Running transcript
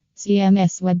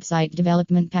CMS website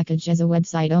development package. As a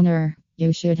website owner,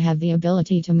 you should have the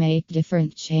ability to make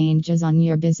different changes on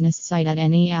your business site at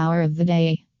any hour of the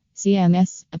day.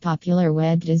 CMS, a popular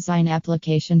web design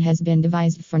application, has been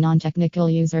devised for non-technical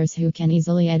users who can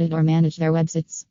easily edit or manage their websites.